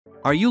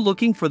Are you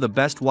looking for the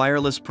best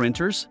wireless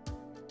printers?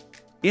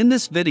 In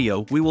this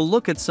video, we will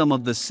look at some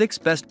of the 6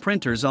 best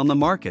printers on the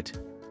market.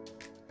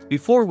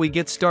 Before we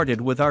get started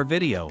with our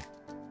video,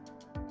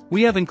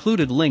 we have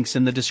included links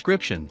in the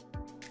description,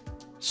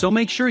 so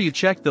make sure you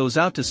check those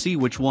out to see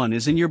which one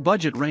is in your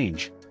budget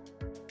range.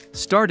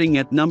 Starting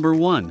at number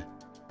 1.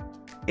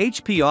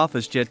 HP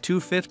OfficeJet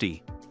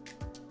 250.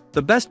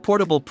 The best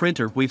portable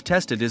printer we've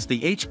tested is the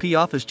HP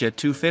OfficeJet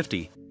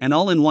 250, an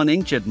all-in-one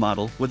inkjet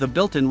model with a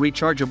built-in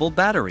rechargeable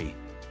battery.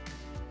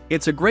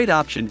 It's a great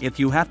option if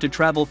you have to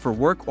travel for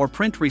work or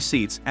print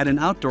receipts at an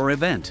outdoor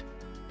event.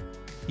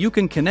 You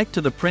can connect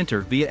to the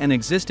printer via an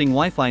existing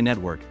Wi-Fi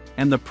network,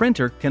 and the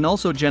printer can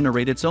also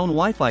generate its own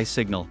Wi-Fi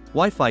signal,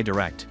 Wi-Fi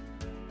Direct.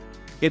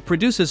 It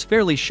produces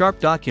fairly sharp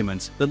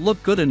documents that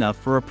look good enough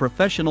for a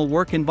professional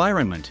work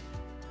environment.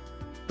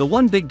 The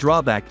one big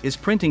drawback is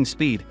printing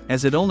speed,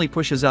 as it only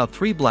pushes out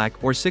 3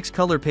 black or 6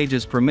 color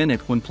pages per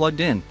minute when plugged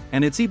in,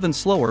 and it's even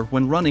slower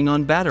when running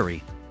on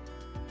battery.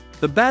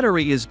 The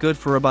battery is good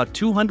for about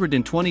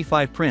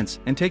 225 prints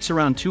and takes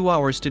around 2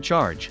 hours to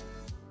charge.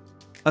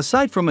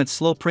 Aside from its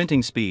slow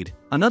printing speed,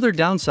 another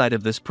downside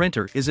of this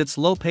printer is its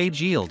low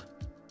page yield.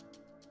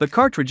 The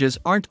cartridges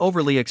aren't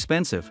overly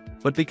expensive,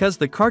 but because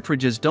the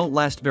cartridges don't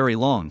last very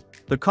long,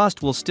 the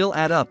cost will still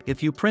add up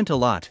if you print a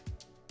lot.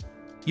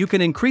 You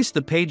can increase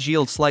the page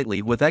yield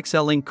slightly with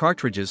XL ink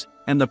cartridges,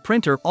 and the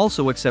printer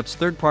also accepts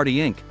third-party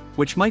ink,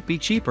 which might be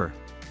cheaper.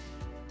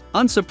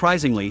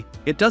 Unsurprisingly,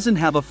 it doesn't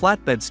have a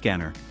flatbed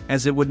scanner,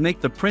 as it would make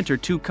the printer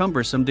too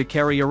cumbersome to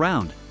carry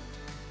around.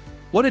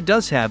 What it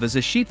does have is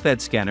a sheet-fed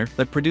scanner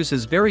that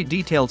produces very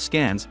detailed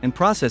scans and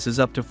processes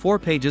up to 4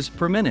 pages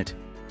per minute.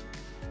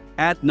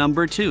 At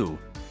number 2.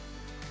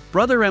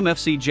 Brother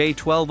MFC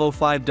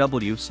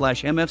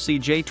J1205W/MFC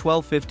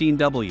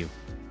J1215W.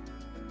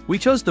 We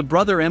chose the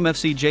Brother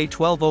MFC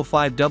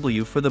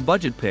J1205W for the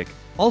budget pick,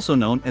 also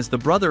known as the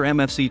Brother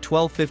MFC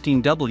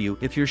 1215W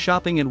if you're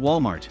shopping at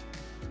Walmart.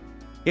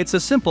 It's a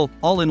simple,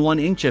 all-in-one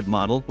inkjet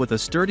model with a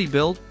sturdy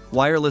build,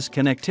 wireless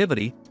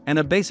connectivity, and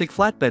a basic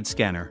flatbed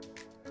scanner.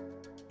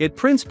 It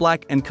prints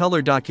black and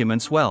color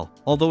documents well,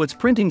 although its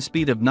printing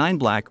speed of 9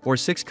 black or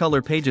 6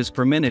 color pages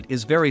per minute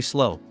is very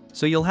slow,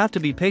 so you'll have to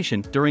be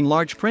patient during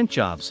large print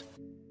jobs.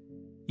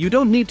 You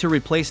don't need to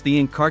replace the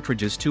ink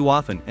cartridges too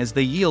often, as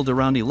they yield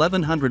around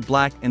 1100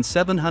 black and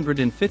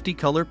 750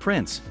 color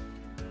prints.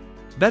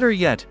 Better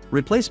yet,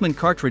 replacement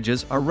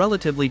cartridges are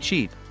relatively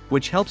cheap,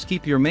 which helps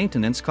keep your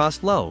maintenance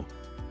cost low.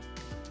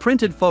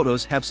 Printed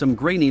photos have some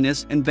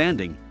graininess and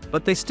banding,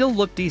 but they still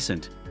look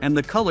decent, and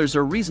the colors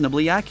are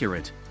reasonably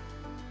accurate.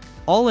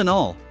 All in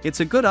all, it's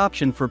a good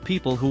option for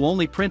people who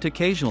only print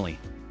occasionally.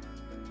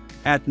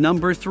 At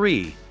number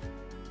 3.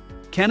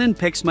 Canon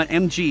PIXMA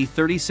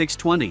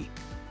MG3620.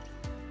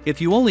 If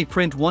you only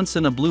print once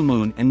in a blue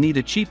moon and need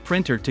a cheap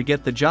printer to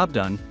get the job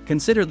done,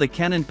 consider the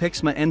Canon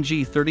PIXMA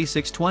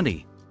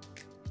MG3620.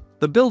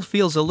 The build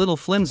feels a little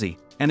flimsy,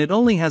 and it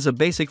only has a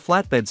basic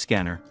flatbed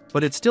scanner,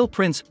 but it still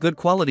prints good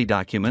quality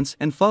documents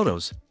and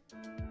photos.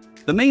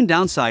 The main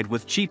downside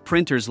with cheap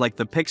printers like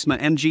the PIXMA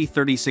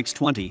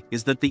MG3620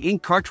 is that the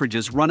ink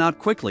cartridges run out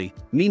quickly,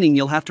 meaning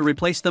you'll have to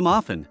replace them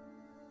often.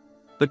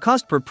 The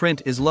cost per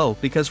print is low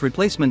because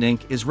replacement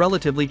ink is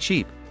relatively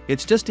cheap.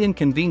 It's just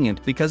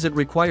inconvenient because it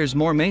requires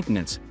more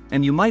maintenance,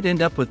 and you might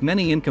end up with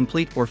many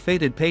incomplete or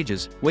faded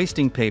pages,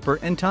 wasting paper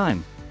and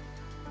time.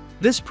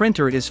 This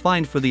printer is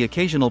fine for the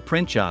occasional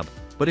print job,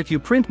 but if you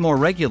print more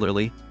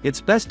regularly,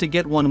 it's best to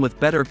get one with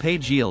better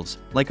page yields,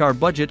 like our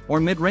budget or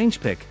mid-range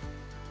pick.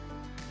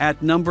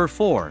 At number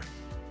 4.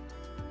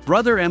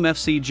 Brother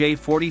MFC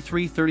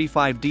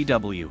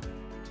J4335DW.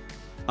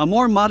 A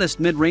more modest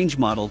mid-range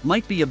model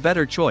might be a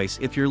better choice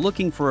if you're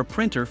looking for a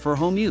printer for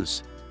home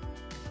use.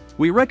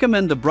 We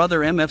recommend the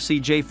Brother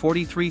MFC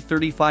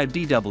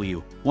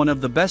J4335DW, one of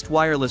the best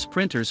wireless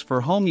printers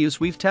for home use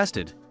we've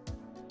tested.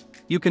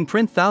 You can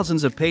print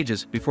thousands of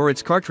pages before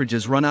its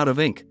cartridges run out of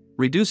ink,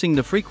 reducing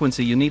the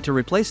frequency you need to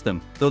replace them,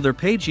 though their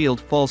page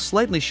yield falls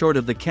slightly short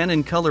of the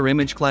Canon Color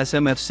imageCLASS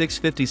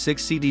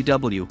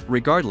MF656CDW.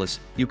 Regardless,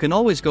 you can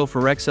always go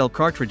for XL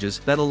cartridges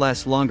that'll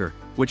last longer,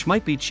 which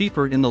might be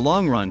cheaper in the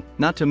long run,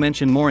 not to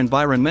mention more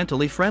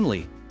environmentally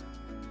friendly.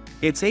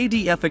 Its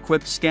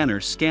ADF-equipped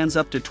scanner scans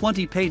up to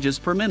 20 pages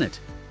per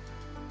minute.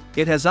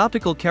 It has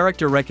optical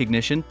character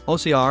recognition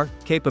 (OCR)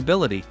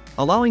 capability,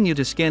 allowing you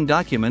to scan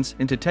documents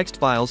into text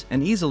files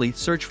and easily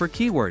search for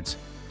keywords.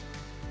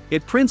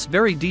 It prints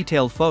very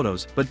detailed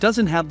photos but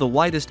doesn't have the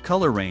widest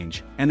color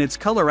range, and its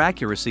color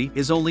accuracy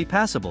is only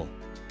passable.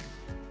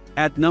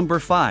 At number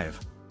 5.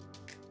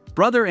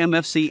 Brother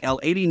MFC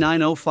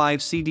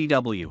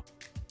L8905CDW.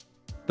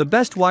 The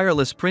best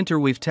wireless printer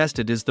we've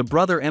tested is the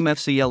Brother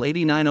MFC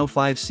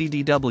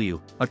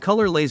L8905CDW, a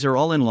color laser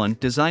all-in-one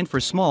designed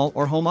for small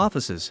or home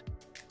offices.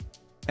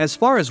 As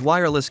far as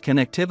wireless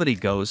connectivity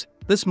goes,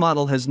 this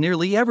model has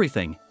nearly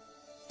everything.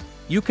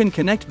 You can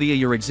connect via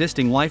your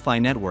existing Wi-Fi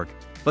network,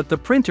 but the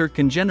printer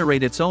can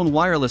generate its own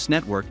wireless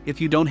network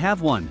if you don't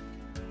have one.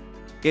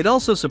 It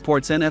also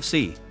supports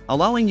NFC,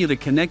 allowing you to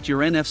connect your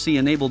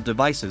NFC-enabled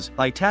devices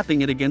by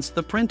tapping it against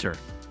the printer.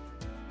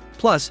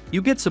 Plus,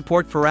 you get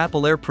support for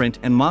Apple AirPrint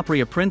and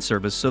Mopria print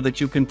service so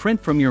that you can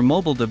print from your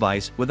mobile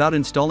device without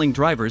installing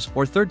drivers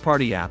or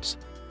third-party apps.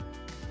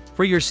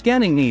 For your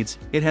scanning needs,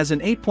 it has an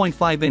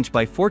 8.5-inch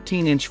by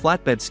 14-inch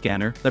flatbed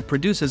scanner that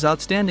produces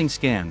outstanding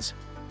scans.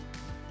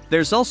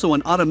 There's also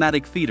an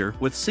automatic feeder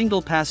with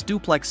single-pass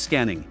duplex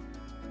scanning.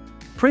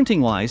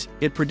 Printing-wise,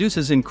 it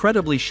produces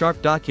incredibly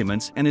sharp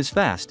documents and is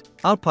fast,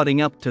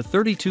 outputting up to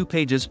 32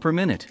 pages per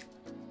minute.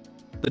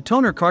 The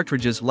toner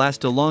cartridges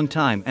last a long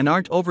time and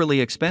aren't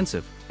overly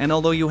expensive, and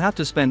although you have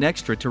to spend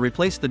extra to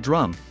replace the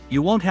drum,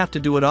 you won't have to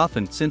do it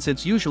often since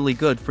it's usually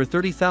good for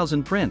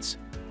 30,000 prints.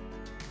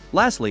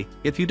 Lastly,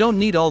 if you don't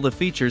need all the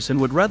features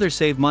and would rather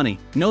save money,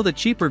 know that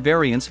cheaper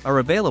variants are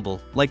available,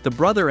 like the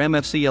Brother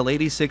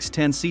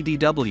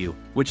MFCL8610CDW,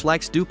 which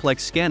lacks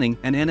duplex scanning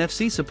and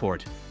NFC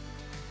support.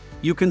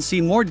 You can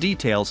see more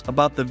details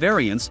about the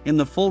variants in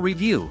the full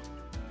review.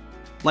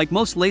 Like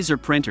most laser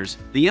printers,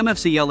 the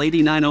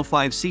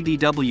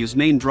MFCL8905CDW's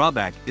main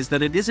drawback is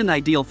that it isn't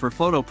ideal for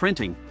photo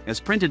printing, as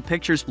printed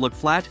pictures look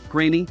flat,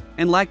 grainy,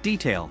 and lack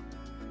detail.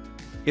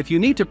 If you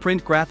need to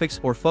print graphics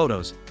or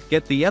photos,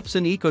 get the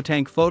Epson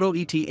EcoTank Photo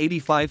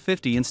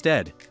ET8550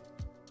 instead.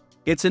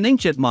 It's an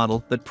inkjet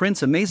model that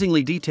prints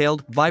amazingly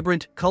detailed,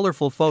 vibrant,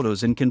 colorful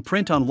photos and can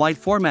print on wide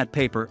format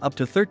paper up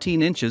to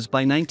 13 inches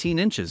by 19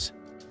 inches.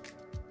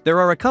 There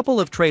are a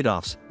couple of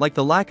trade-offs, like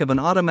the lack of an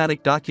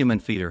automatic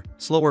document feeder,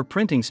 slower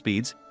printing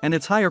speeds, and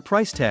its higher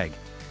price tag.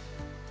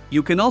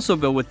 You can also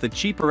go with the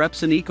cheaper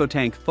Epson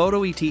EcoTank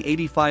Photo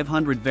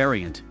ET8500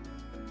 variant.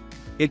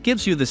 It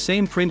gives you the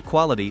same print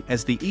quality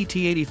as the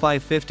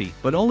ET8550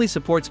 but only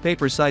supports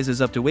paper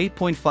sizes up to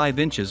 8.5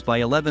 inches by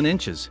 11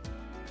 inches.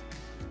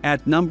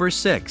 At number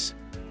 6.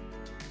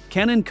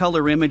 Canon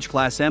Color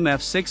imageCLASS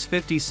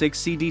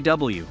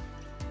MF656CDW.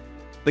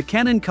 The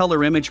Canon Color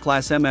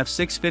imageCLASS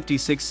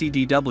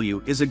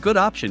MF656CDW is a good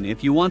option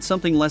if you want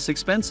something less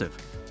expensive.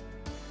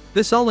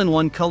 This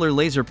all-in-one color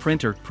laser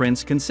printer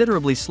prints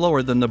considerably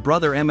slower than the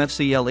Brother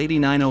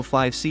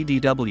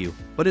MFCL8905CDW,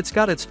 but it's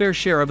got its fair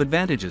share of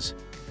advantages.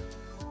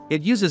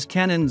 It uses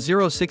Canon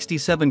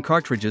 067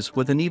 cartridges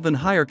with an even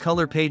higher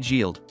color page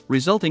yield,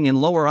 resulting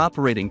in lower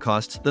operating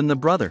costs than the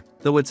Brother,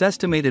 though its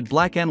estimated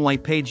black and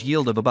white page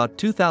yield of about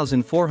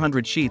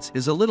 2,400 sheets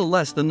is a little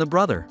less than the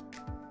Brother.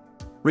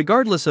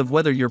 Regardless of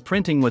whether you're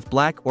printing with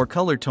black or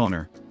color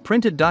toner,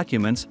 printed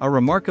documents are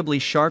remarkably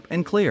sharp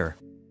and clear.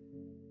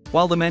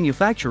 While the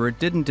manufacturer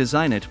didn't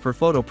design it for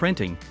photo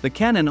printing, the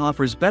Canon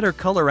offers better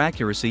color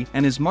accuracy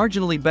and is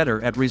marginally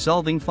better at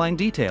resolving fine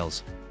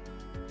details.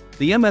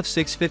 The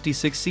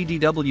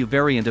MF656CDW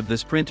variant of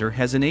this printer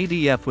has an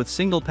ADF with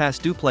single-pass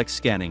duplex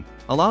scanning,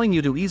 allowing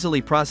you to easily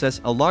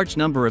process a large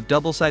number of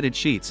double-sided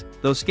sheets,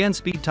 though scan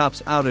speed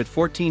tops out at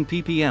 14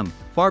 ppm,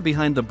 far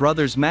behind the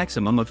Brother's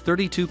maximum of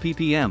 32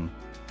 ppm.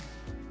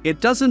 It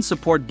doesn't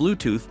support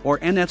Bluetooth or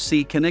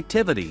NFC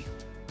connectivity.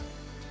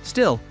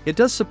 Still, it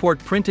does support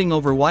printing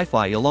over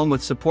Wi-Fi along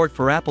with support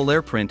for Apple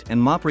AirPrint and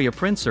Mopria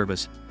print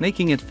service,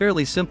 making it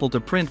fairly simple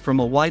to print from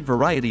a wide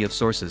variety of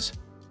sources.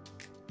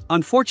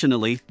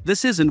 Unfortunately,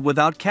 this isn't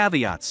without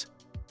caveats.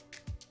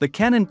 The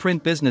Canon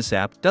Print Business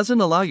app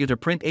doesn't allow you to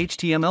print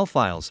HTML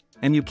files,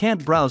 and you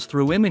can't browse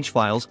through image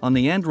files on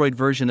the Android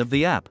version of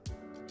the app.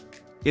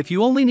 If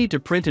you only need to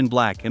print in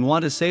black and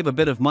want to save a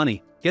bit of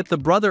money, get the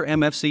Brother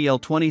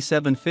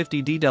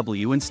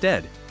MFCL2750DW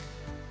instead.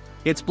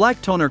 Its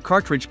black toner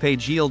cartridge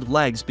page yield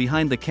lags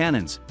behind the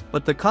Canon's,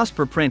 but the cost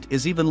per print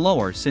is even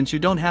lower since you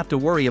don't have to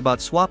worry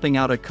about swapping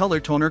out a color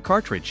toner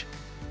cartridge.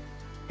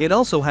 It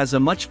also has a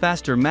much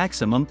faster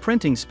maximum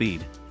printing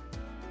speed.